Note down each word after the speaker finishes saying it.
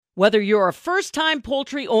Whether you're a first-time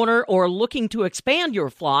poultry owner or looking to expand your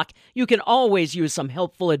flock, you can always use some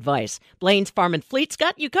helpful advice. Blaine's Farm and Fleet's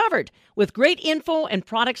got you covered with great info and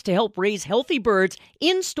products to help raise healthy birds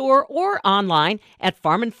in-store or online at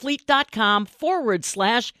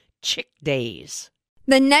farmandfleet.com/chick days.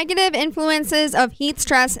 The negative influences of heat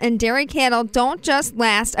stress in dairy cattle don't just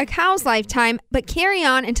last a cow's lifetime, but carry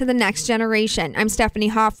on into the next generation. I'm Stephanie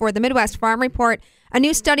Hoff for the Midwest Farm Report. A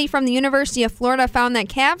new study from the University of Florida found that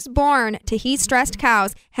calves born to heat-stressed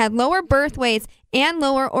cows had lower birth weights and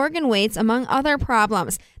lower organ weights, among other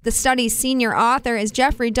problems. The study's senior author is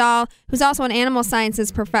Jeffrey Dahl, who's also an animal sciences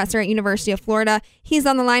professor at University of Florida. He's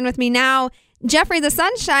on the line with me now. Jeffrey, the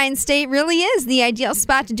Sunshine State really is the ideal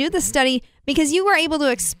spot to do the study because you were able to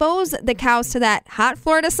expose the cows to that hot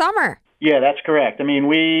Florida summer. Yeah, that's correct. I mean,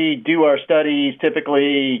 we do our studies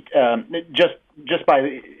typically just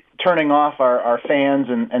by turning off our fans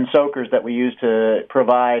and soakers that we use to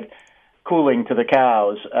provide cooling to the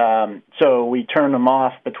cows. So we turn them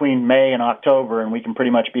off between May and October, and we can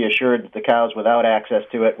pretty much be assured that the cows without access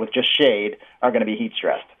to it with just shade are going to be heat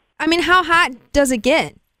stressed. I mean, how hot does it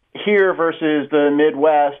get? Here versus the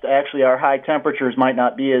Midwest, actually our high temperatures might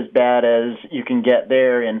not be as bad as you can get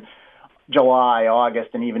there in July,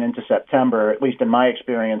 August, and even into September, at least in my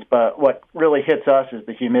experience. But what really hits us is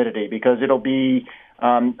the humidity, because it'll be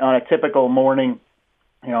on a typical morning,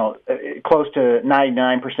 close to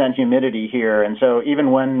 99% humidity here. And so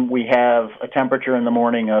even when we have a temperature in the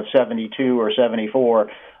morning of 72 or 74,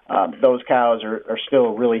 those cows are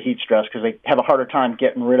still really heat stressed because they have a harder time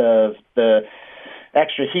getting rid of the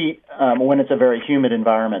extra heat when it's a very humid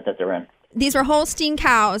environment that they're in. These were Holstein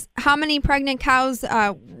cows. How many pregnant cows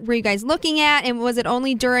were you guys looking at, and was it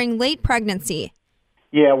only during late pregnancy?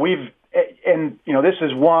 Yeah, this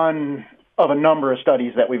is one of a number of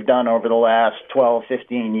studies that we've done over the last 12,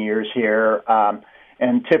 15 years here.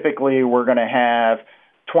 And typically we're going to have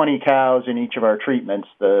 20 cows in each of our treatments,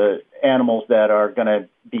 the animals that are going to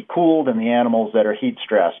be cooled and the animals that are heat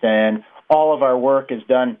stressed. And all of our work is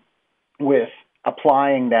done with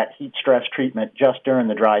applying that heat stress treatment just during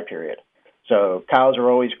the dry period. So cows are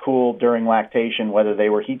always cooled during lactation, whether they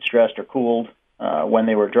were heat stressed or cooled when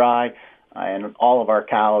they were dry. And all of our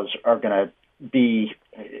cows are going to be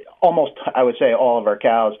I would say all of our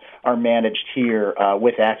cows are managed here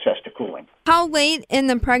with access to cooling. How late in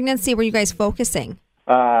the pregnancy were you guys focusing?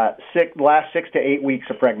 Last 6 to 8 weeks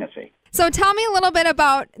of pregnancy. So tell me a little bit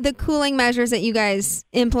about the cooling measures that you guys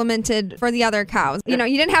implemented for the other cows. You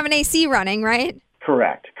didn't have an AC running, right?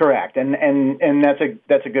 Correct. And that's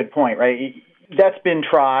a good point, right? That's been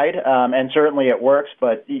tried, and certainly it works,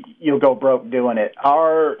 but you'll go broke doing it.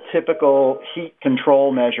 Our typical heat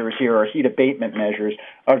control measures here, or heat abatement measures,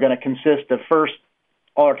 are going to consist of first,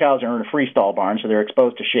 all our cows are in a freestall barn, so they're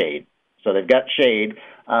exposed to shade. So they've got shade,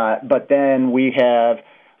 but then we have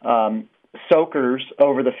soakers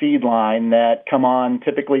over the feed line that come on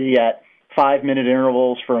typically at 5-minute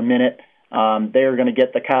intervals for a minute. They're going to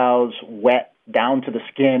get the cows wet down to the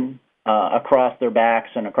skin, across their backs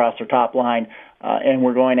and across their top line, and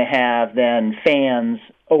we're going to have then fans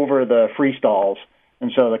over the freestalls.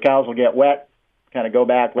 And so the cows will get wet, kind of go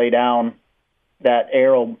back, lay down. That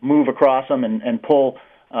air will move across them and pull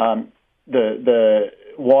the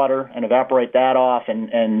water and evaporate that off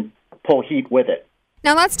and pull heat with it.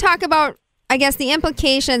 Now let's talk about, I guess, the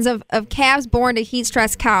implications of calves born to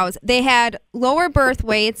heat-stressed cows. They had lower birth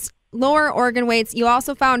weights, lower organ weights. You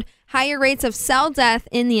also found higher rates of cell death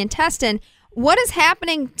in the intestine. What is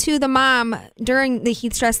happening to the mom during the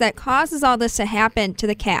heat stress that causes all this to happen to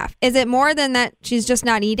the calf? Is it more than that she's just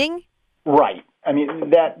not eating? Right. I mean,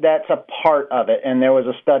 that's a part of it. And there was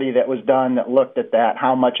a study that was done that looked at that,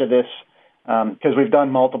 how much of this, because we've done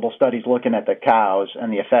multiple studies looking at the cows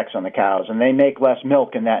and the effects on the cows, and they make less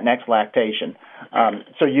milk in that next lactation.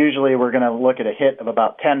 So usually we're going to look at a hit of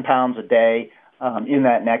about 10 pounds a day in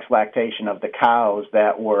that next lactation of the cows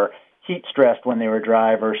that were heat stressed when they were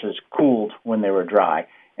dry versus cooled when they were dry.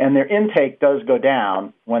 And their intake does go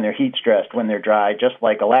down when they're heat stressed, when they're dry, just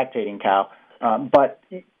like a lactating cow. But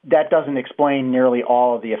that doesn't explain nearly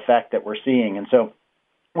all of the effect that we're seeing. And so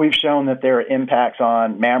we've shown that there are impacts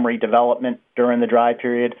on mammary development during the dry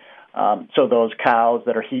period. So those cows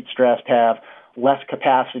that are heat stressed have less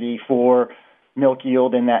capacity for milk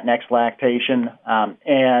yield in that next lactation.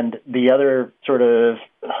 And the other sort of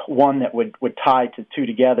one that would tie the two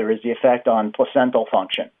together is the effect on placental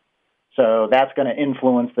function. So that's going to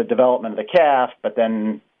influence the development of the calf, but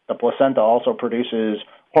then the placenta also produces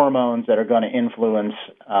hormones that are going to influence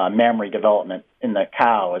mammary development in the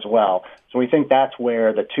cow as well. So we think that's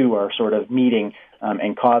where the two are sort of meeting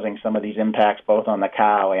and causing some of these impacts both on the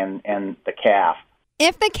cow and the calf.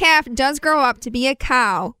 If the calf does grow up to be a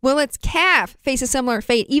cow, will its calf face a similar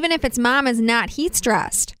fate, even if its mom is not heat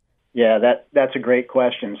stressed? Yeah, that's a great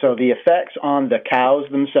question. So the effects on the cows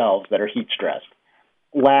themselves that are heat stressed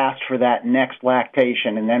last for that next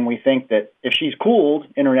lactation, and then we think that if she's cooled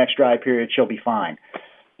in her next dry period, she'll be fine.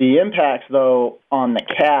 The impacts, though, on the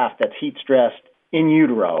calf that's heat stressed in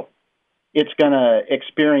utero, it's going to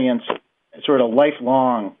experience sort of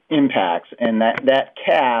lifelong impacts, and that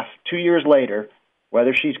calf, 2 years later,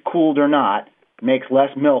 whether she's cooled or not, makes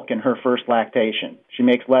less milk in her first lactation. She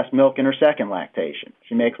makes less milk in her second lactation.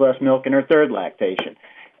 She makes less milk in her third lactation.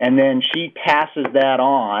 And then she passes that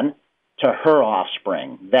on to her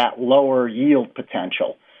offspring, that lower yield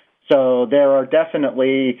potential. So there are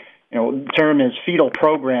definitely, the term is fetal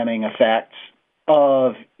programming effects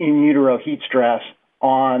of in utero heat stress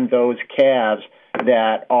on those calves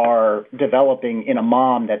that are developing in a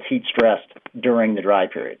mom that's heat stressed during the dry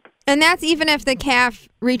period. And that's even if the calf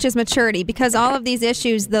reaches maturity, because all of these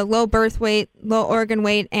issues, the low birth weight, low organ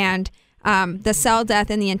weight, and the cell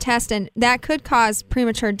death in the intestine, that could cause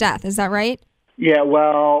premature death. Is that right? Yeah,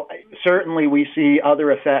 well, certainly we see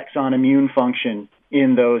other effects on immune function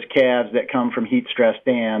in those calves that come from heat-stressed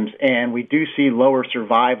dams, and we do see lower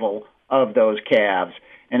survival of those calves.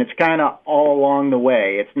 And it's kind of all along the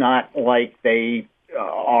way. It's not like they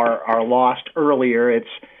are lost earlier. It's,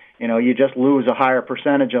 you just lose a higher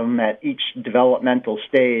percentage of them at each developmental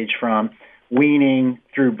stage from weaning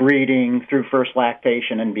through breeding through first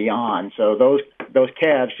lactation and beyond. So those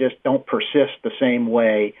calves just don't persist the same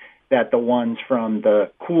way that the ones from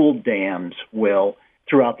the cooled dams will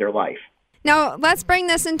throughout their life. Now, let's bring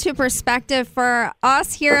this into perspective for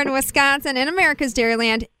us here in Wisconsin, in America's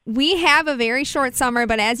Dairyland. We have a very short summer,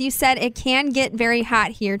 but as you said, it can get very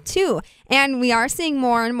hot here too. And we are seeing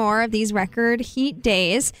more and more of these record heat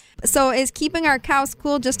days. So is keeping our cows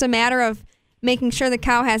cool just a matter of making sure the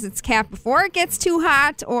cow has its calf before it gets too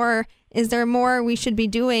hot, or is there more we should be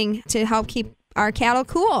doing to help keep our cattle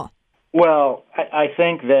cool? Well, I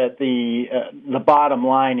think that the bottom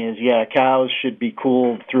line is, cows should be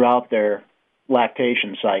cooled throughout their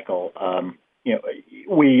lactation cycle.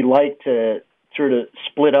 We like to sort of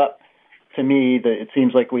split up. To me, it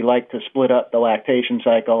seems like we like to split up the lactation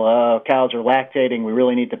cycle. Cows are lactating. We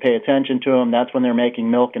really need to pay attention to them. That's when they're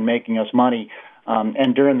making milk and making us money.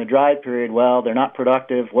 And during the dry period, well, they're not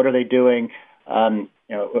productive. What are they doing?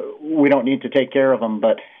 We don't need to take care of them.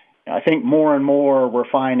 But I think more and more we're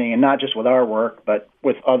finding, and not just with our work, but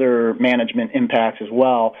with other management impacts as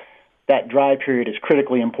well, that dry period is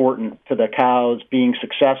critically important to the cows being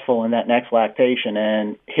successful in that next lactation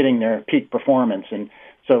and hitting their peak performance. And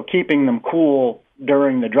so keeping them cool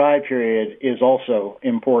during the dry period is also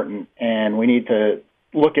important, and we need to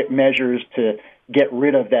look at measures to get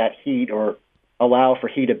rid of that heat or allow for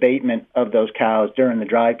heat abatement of those cows during the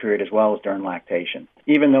dry period as well as during lactation.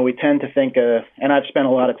 Even though we tend to think, and I've spent a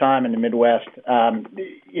lot of time in the Midwest,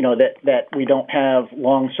 that we don't have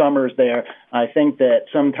long summers there, I think that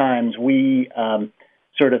sometimes we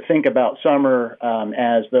sort of think about summer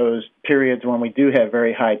as those periods when we do have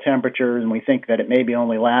very high temperatures, and we think that it maybe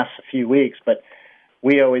only lasts a few weeks, but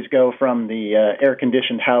we always go from the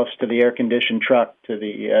air-conditioned house to the air-conditioned truck to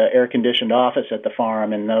the air-conditioned office at the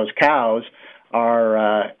farm, and those cows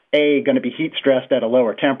are, A, going to be heat-stressed at a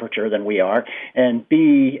lower temperature than we are, and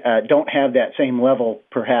B, don't have that same level,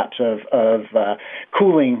 perhaps, of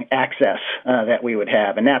cooling access that we would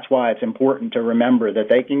have. And that's why it's important to remember that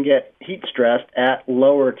they can get heat-stressed at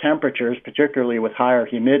lower temperatures, particularly with higher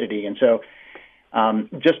humidity. And so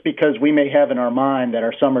just because we may have in our mind that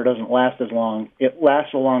our summer doesn't last as long, it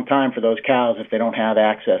lasts a long time for those cows if they don't have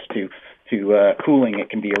access to cooling. It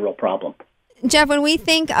can be a real problem. Jeff, when we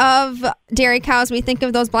think of dairy cows, we think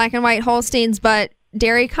of those black and white Holsteins, but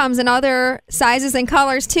dairy comes in other sizes and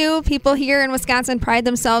colors too. People here in Wisconsin pride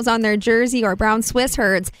themselves on their Jersey or brown Swiss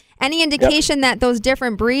herds. Any indication that those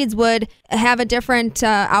different breeds would have a different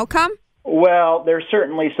outcome? Well, there's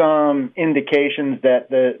certainly some indications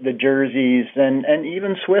that the Jerseys and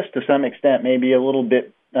even Swiss to some extent may be a little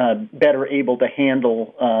bit better able to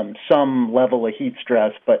handle some level of heat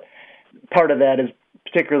stress, but part of that is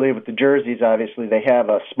particularly with the Jerseys, obviously, they have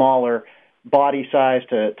a smaller body size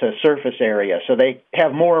to surface area, so they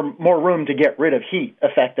have more room to get rid of heat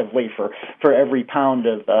effectively for every pound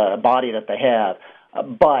of body that they have.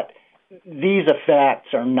 But these effects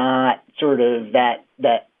are not sort of that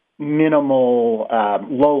minimal,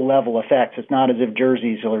 low-level effects. It's not as if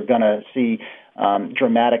Jerseys are going to see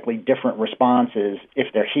dramatically different responses if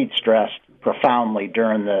they're heat-stressed profoundly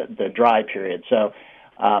during the dry period. So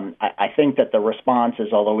I think that the responses,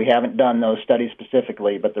 although we haven't done those studies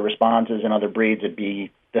specifically, but the responses in other breeds would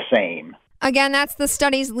be the same. Again, that's the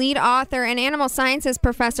study's lead author and animal sciences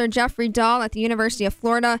professor Jeffrey Dahl at the University of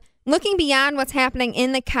Florida. Looking beyond what's happening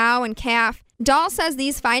in the cow and calf, Dahl says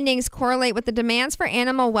these findings correlate with the demands for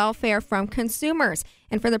animal welfare from consumers.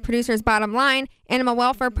 And for the producer's bottom line, animal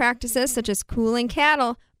welfare practices such as cooling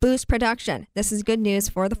cattle boost production. This is good news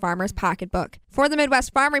for the farmer's pocketbook. For the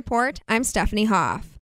Midwest Farm Report, I'm Stephanie Hoff.